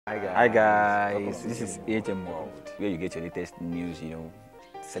Hi guys, this is HM World, where you get your latest news,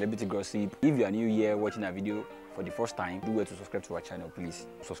 celebrity gossip. If you are new here watching our video for the first time, do well to subscribe to our channel, please.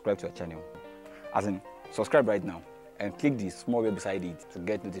 Subscribe to our channel. As in, subscribe right now and click the small bell beside it to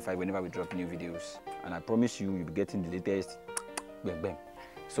get notified whenever we drop new videos. And I promise you'll be getting the latest bang bang.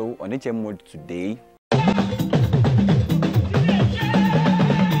 So on HM World today,